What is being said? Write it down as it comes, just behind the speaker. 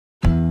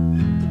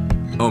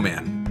Oh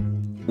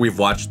man, we've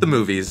watched the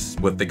movies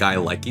with the guy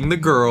liking the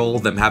girl,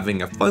 them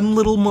having a fun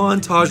little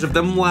montage of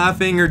them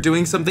laughing or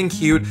doing something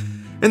cute,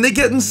 and they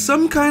get in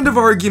some kind of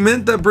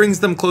argument that brings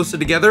them closer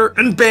together,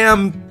 and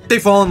bam, they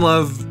fall in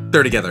love,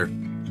 they're together.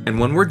 And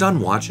when we're done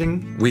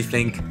watching, we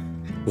think,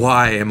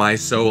 why am I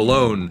so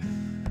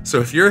alone?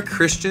 So if you're a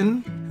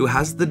Christian who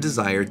has the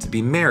desire to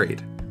be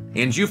married,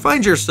 and you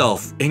find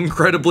yourself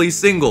incredibly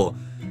single,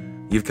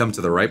 you've come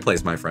to the right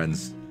place, my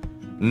friends.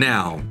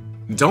 Now,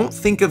 don't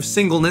think of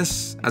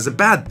singleness as a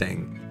bad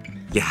thing.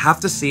 You have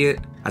to see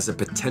it as a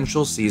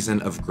potential season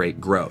of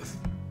great growth.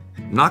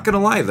 Not gonna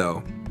lie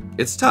though,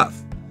 it's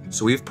tough.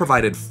 So we've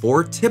provided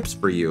 4 tips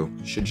for you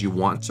should you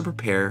want to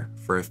prepare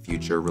for a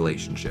future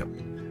relationship.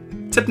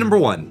 Tip number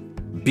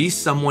 1, be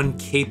someone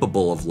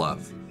capable of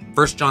love.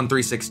 1 John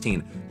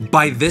 3:16,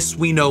 by this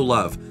we know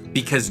love,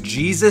 because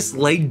Jesus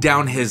laid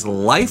down his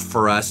life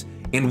for us,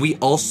 and we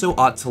also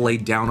ought to lay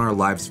down our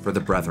lives for the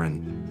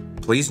brethren.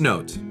 Please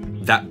note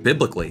that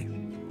biblically,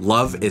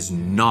 love is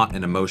not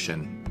an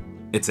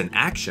emotion, it's an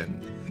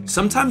action.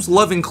 Sometimes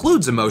love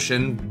includes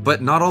emotion,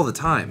 but not all the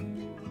time.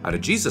 How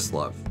did Jesus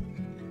love?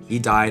 He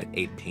died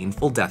a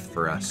painful death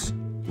for us,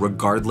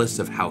 regardless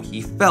of how he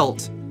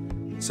felt,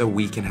 so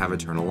we can have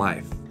eternal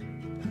life.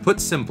 Put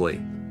simply,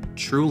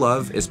 true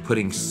love is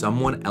putting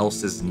someone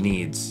else's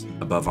needs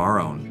above our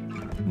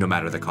own, no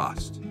matter the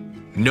cost.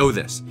 Know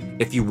this,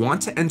 if you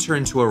want to enter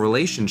into a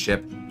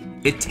relationship,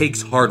 it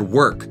takes hard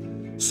work.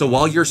 So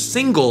while you're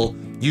single,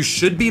 you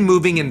should be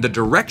moving in the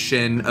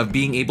direction of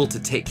being able to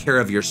take care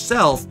of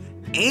yourself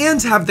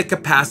and have the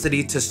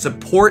capacity to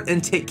support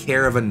and take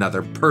care of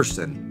another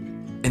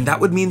person. And that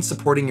would mean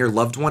supporting your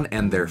loved one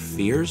and their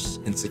fears,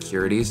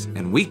 insecurities,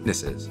 and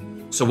weaknesses.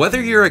 So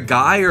whether you're a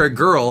guy or a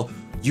girl,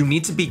 you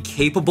need to be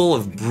capable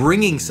of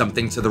bringing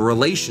something to the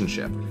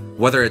relationship,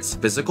 whether it's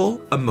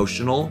physical,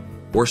 emotional,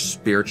 or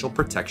spiritual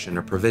protection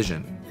or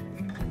provision.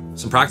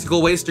 Some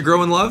practical ways to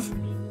grow in love?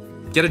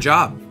 Get a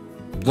job,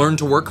 learn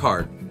to work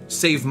hard,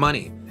 save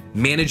money,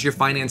 manage your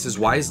finances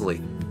wisely,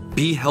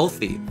 be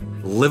healthy,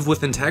 live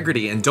with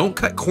integrity, and don't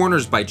cut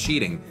corners by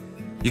cheating.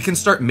 You can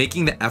start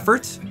making the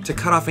effort to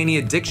cut off any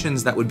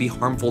addictions that would be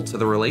harmful to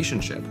the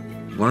relationship.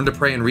 Learn to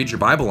pray and read your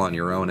Bible on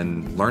your own,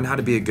 and learn how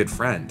to be a good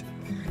friend.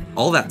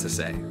 All that to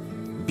say,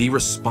 be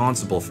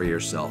responsible for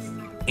yourself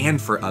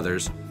and for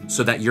others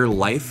so that your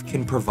life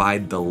can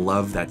provide the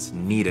love that's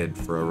needed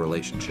for a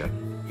relationship.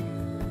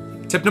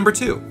 Tip number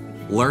 2,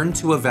 learn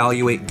to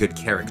evaluate good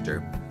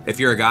character. If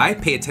you're a guy,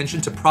 pay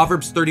attention to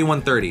Proverbs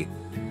 31:30.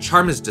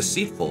 Charm is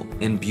deceitful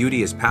and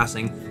beauty is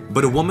passing,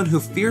 but a woman who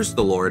fears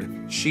the Lord,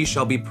 she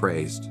shall be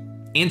praised.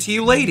 And to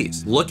you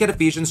ladies, look at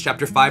Ephesians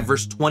chapter 5,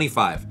 verse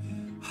 25.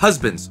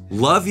 Husbands,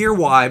 love your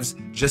wives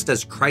just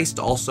as Christ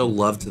also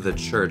loved the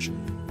church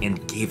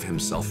and gave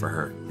himself for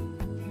her.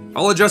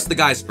 I'll address the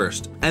guys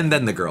first and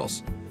then the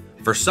girls.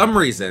 For some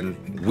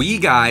reason, we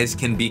guys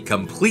can be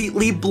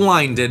completely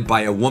blinded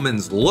by a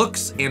woman's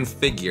looks and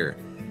figure.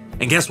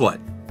 And guess what?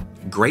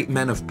 Great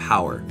men of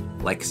power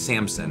like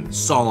Samson,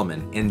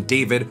 Solomon, and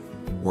David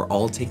were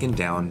all taken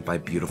down by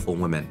beautiful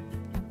women.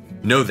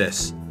 Know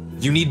this,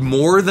 you need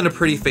more than a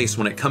pretty face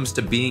when it comes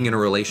to being in a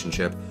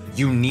relationship.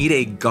 You need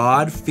a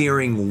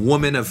God-fearing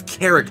woman of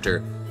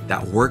character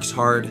that works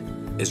hard,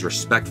 is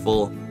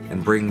respectful,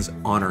 and brings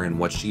honor in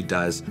what she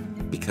does,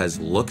 because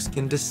looks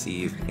can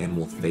deceive and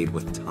will fade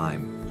with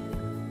time.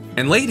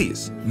 And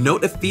ladies,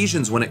 note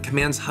Ephesians when it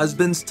commands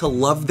husbands to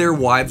love their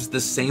wives the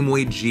same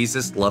way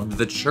Jesus loved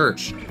the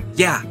church.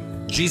 Yeah,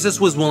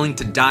 Jesus was willing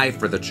to die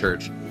for the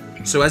church.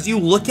 So as you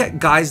look at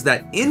guys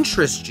that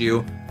interest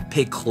you,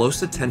 pay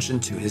close attention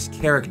to his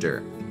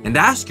character and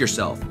ask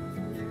yourself,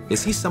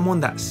 is he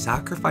someone that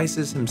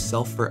sacrifices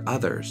himself for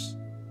others?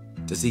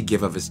 Does he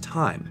give of his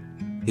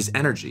time, his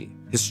energy,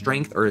 his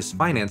strength, or his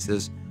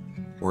finances,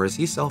 or is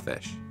he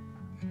selfish?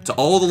 To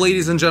all the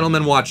ladies and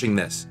gentlemen watching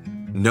this,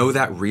 know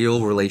that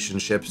real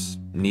relationships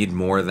need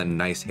more than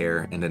nice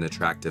hair and an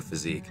attractive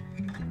physique.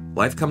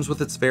 Life comes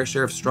with its fair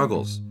share of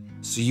struggles,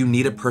 so you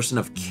need a person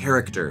of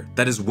character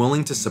that is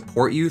willing to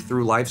support you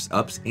through life's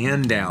ups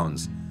and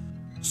downs.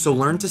 So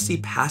learn to see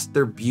past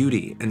their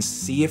beauty and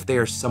see if they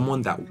are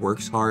someone that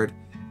works hard,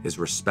 is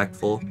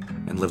respectful,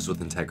 and lives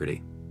with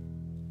integrity.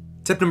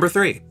 Tip number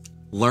 3,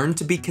 learn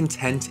to be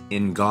content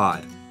in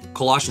God.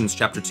 Colossians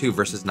chapter 2,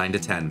 verses 9 to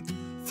 10.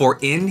 For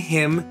in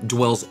him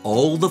dwells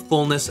all the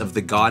fullness of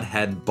the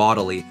Godhead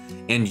bodily,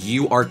 and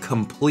you are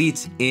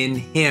complete in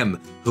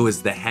him, who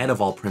is the head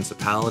of all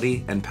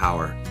principality and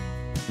power.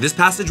 This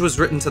passage was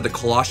written to the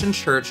Colossian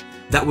church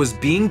that was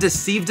being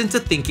deceived into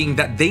thinking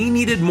that they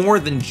needed more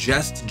than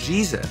just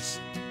Jesus.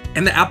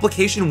 And the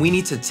application we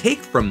need to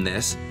take from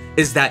this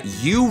is that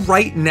you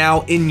right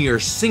now in your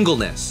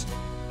singleness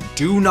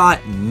do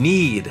not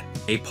need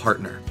a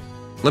partner.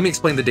 Let me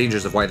explain the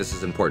dangers of why this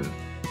is important.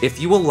 If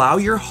you allow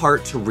your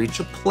heart to reach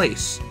a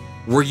place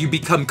where you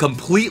become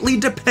completely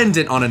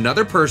dependent on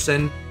another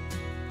person,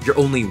 you're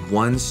only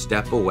one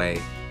step away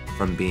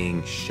from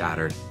being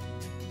shattered.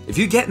 If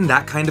you get in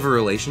that kind of a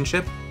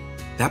relationship,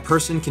 that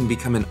person can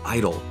become an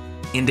idol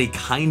and a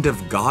kind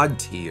of God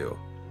to you.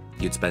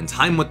 You'd spend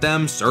time with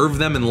them, serve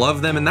them, and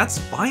love them, and that's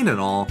fine and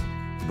all.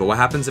 But what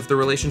happens if the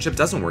relationship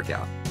doesn't work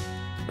out?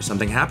 Or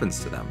something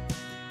happens to them?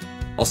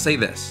 I'll say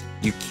this,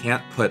 you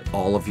can't put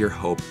all of your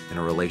hope in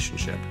a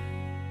relationship.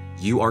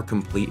 You are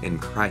complete in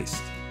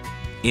Christ.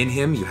 In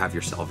Him, you have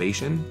your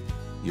salvation,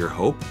 your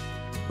hope,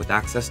 with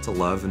access to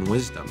love and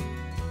wisdom.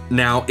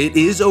 Now, it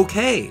is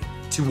okay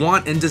to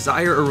want and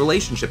desire a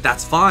relationship.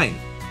 That's fine.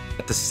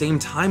 At the same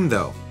time,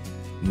 though,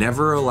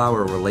 never allow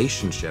a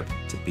relationship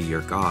to be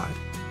your God.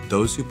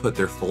 Those who put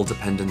their full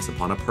dependence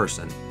upon a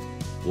person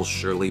will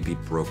surely be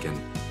broken.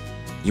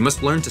 You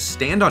must learn to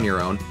stand on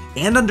your own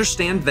and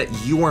understand that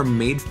you are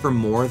made for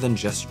more than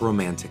just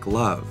romantic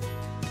love.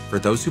 For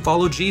those who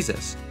follow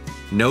Jesus,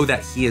 know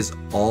that He is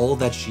all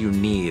that you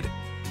need,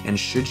 and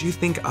should you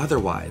think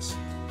otherwise,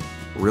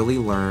 really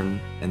learn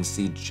and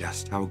see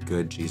just how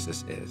good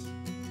Jesus is.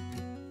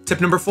 Tip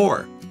number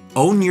 4,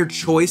 own your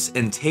choice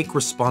and take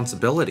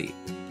responsibility.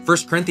 1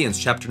 Corinthians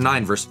chapter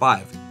 9, verse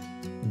 5.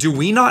 Do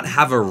we not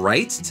have a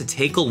right to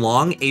take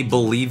along a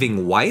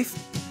believing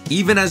wife,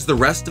 even as the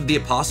rest of the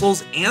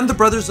apostles and the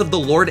brothers of the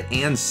Lord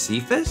and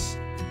Cephas?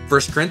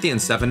 1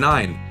 Corinthians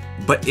 7:9.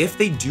 But if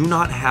they do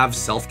not have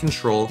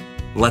self-control,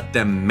 let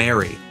them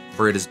marry,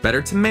 for it is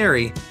better to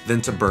marry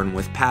than to burn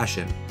with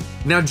passion.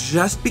 Now,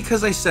 just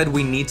because I said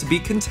we need to be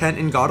content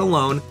in God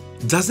alone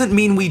doesn't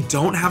mean we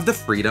don't have the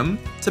freedom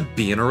to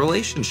be in a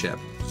relationship.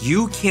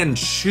 You can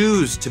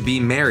choose to be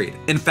married.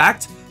 In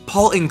fact,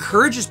 Paul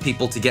encourages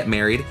people to get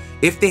married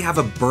if they have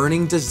a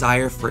burning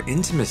desire for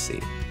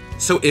intimacy.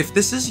 So if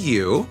this is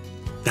you,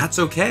 that's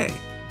okay.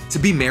 To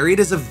be married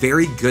is a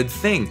very good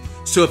thing.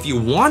 So if you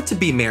want to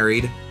be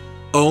married,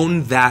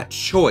 own that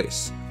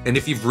choice. And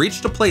if you've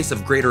reached a place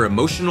of greater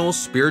emotional,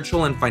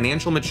 spiritual, and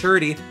financial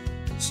maturity,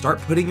 start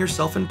putting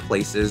yourself in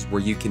places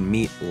where you can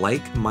meet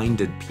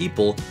like-minded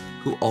people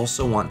who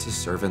also want to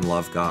serve and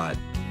love God.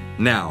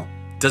 Now,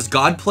 does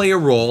God play a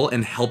role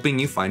in helping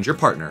you find your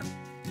partner?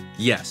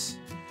 Yes.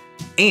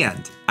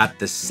 And at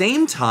the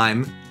same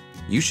time,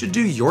 you should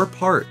do your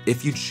part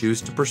if you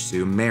choose to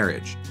pursue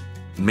marriage.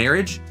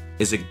 Marriage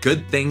is a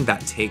good thing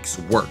that takes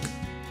work,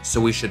 so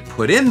we should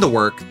put in the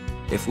work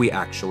if we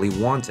actually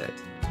want it.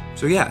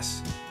 So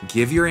yes,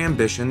 give your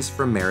ambitions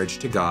for marriage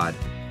to God,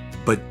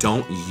 but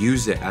don't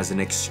use it as an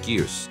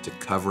excuse to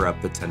cover up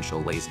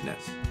potential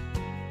laziness.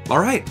 All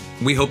right,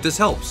 we hope this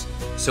helps.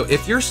 So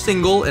if you're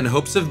single in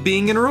hopes of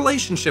being in a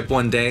relationship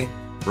one day,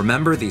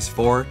 remember these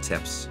 4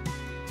 tips.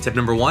 Tip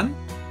number 1,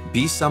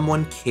 be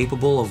someone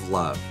capable of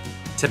love.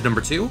 Tip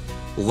number 2,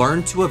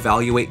 learn to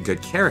evaluate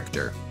good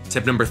character.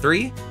 Tip number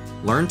 3,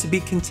 learn to be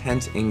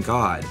content in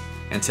God.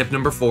 And tip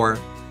number 4,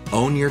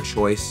 own your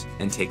choice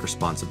and take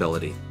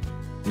responsibility.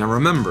 Now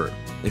remember,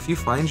 if you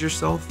find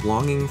yourself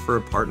longing for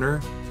a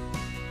partner,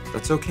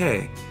 that's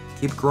okay.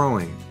 Keep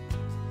growing.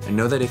 And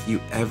know that if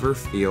you ever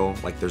feel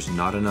like there's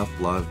not enough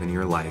love in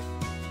your life,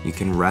 you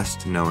can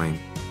rest knowing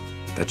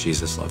that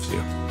Jesus loves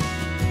you.